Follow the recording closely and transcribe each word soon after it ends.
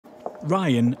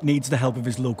Ryan needs the help of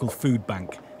his local food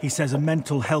bank. He says a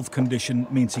mental health condition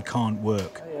means he can't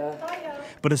work.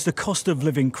 But as the cost of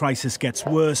living crisis gets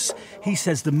worse, he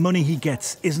says the money he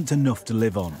gets isn't enough to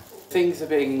live on. Things have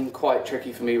been quite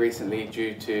tricky for me recently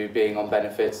due to being on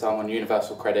benefits. I'm on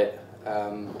universal credit,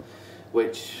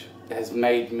 which has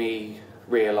made me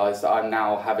realise that I'm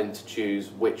now having to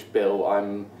choose which bill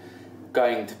I'm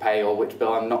going to pay or which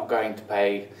bill I'm not going to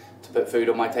pay to put food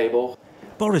on my table.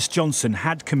 Boris Johnson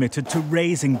had committed to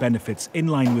raising benefits in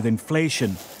line with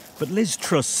inflation, but Liz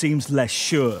Truss seems less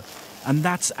sure, and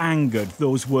that's angered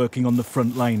those working on the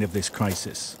front line of this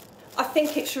crisis. I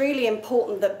think it's really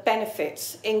important that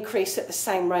benefits increase at the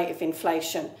same rate of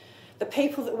inflation. The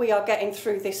people that we are getting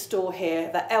through this door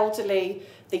here, the elderly,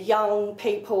 the young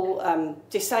people,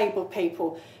 disabled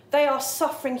people, they are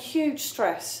suffering huge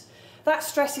stress. That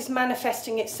stress is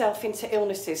manifesting itself into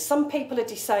illnesses. Some people are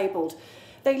disabled.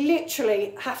 They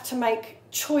literally have to make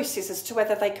choices as to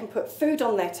whether they can put food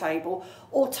on their table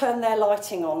or turn their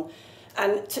lighting on.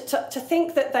 And to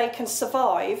think that they can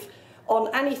survive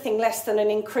on anything less than an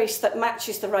increase that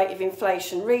matches the rate of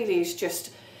inflation really is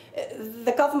just...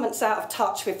 The government's out of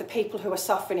touch with the people who are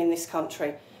suffering in this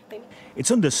country. It's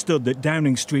understood that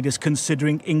Downing Street is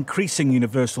considering increasing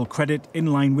universal credit in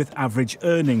line with average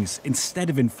earnings instead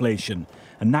of inflation,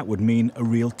 and that would mean a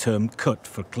real-term cut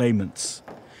for claimants.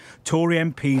 Tory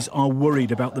MPs are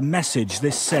worried about the message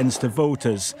this sends to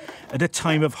voters at a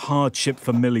time of hardship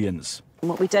for millions.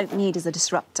 What we don't need is a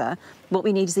disruptor. What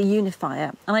we need is a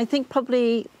unifier. And I think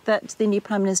probably that the new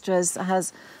Prime Minister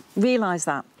has realised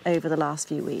that over the last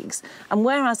few weeks. And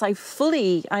whereas I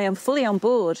am fully on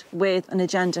board with an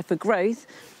agenda for growth,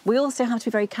 we also have to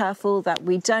be very careful that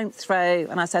we don't throw,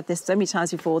 and I've said this so many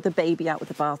times before, the baby out with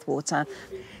the bathwater.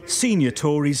 Senior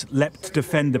Tories leapt to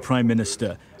defend the Prime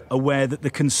Minister, aware that the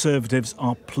Conservatives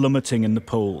are plummeting in the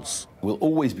polls. We'll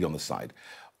always be on the side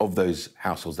of those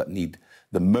households that need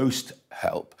the most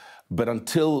help. But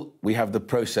until we have the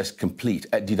process complete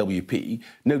at DWP,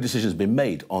 no decision has been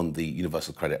made on the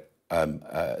universal credit,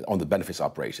 on the benefits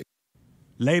operating.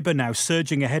 Labour, now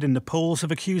surging ahead in the polls,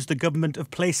 have accused the government of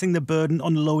placing the burden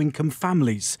on low-income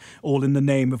families, all in the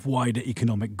name of wider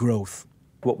economic growth.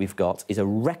 What we've got is a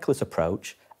reckless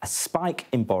approach, a spike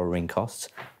in borrowing costs,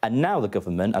 and now the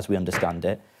government, as we understand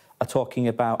it, are talking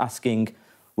about asking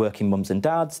working mums and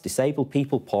dads, disabled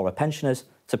people, poorer pensioners,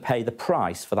 to pay the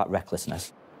price for that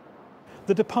recklessness.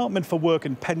 The Department for Work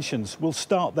and Pensions will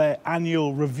start their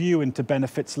annual review into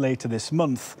benefits later this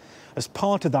month. As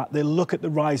part of that, they'll look at the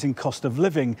rising cost of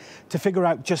living to figure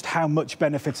out just how much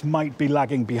benefits might be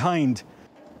lagging behind.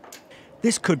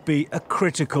 This could be a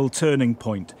critical turning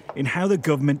point in how the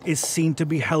government is seen to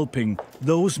be helping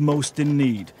those most in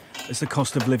need as the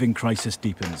cost of living crisis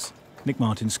deepens. Nick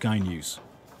Martin, Sky News.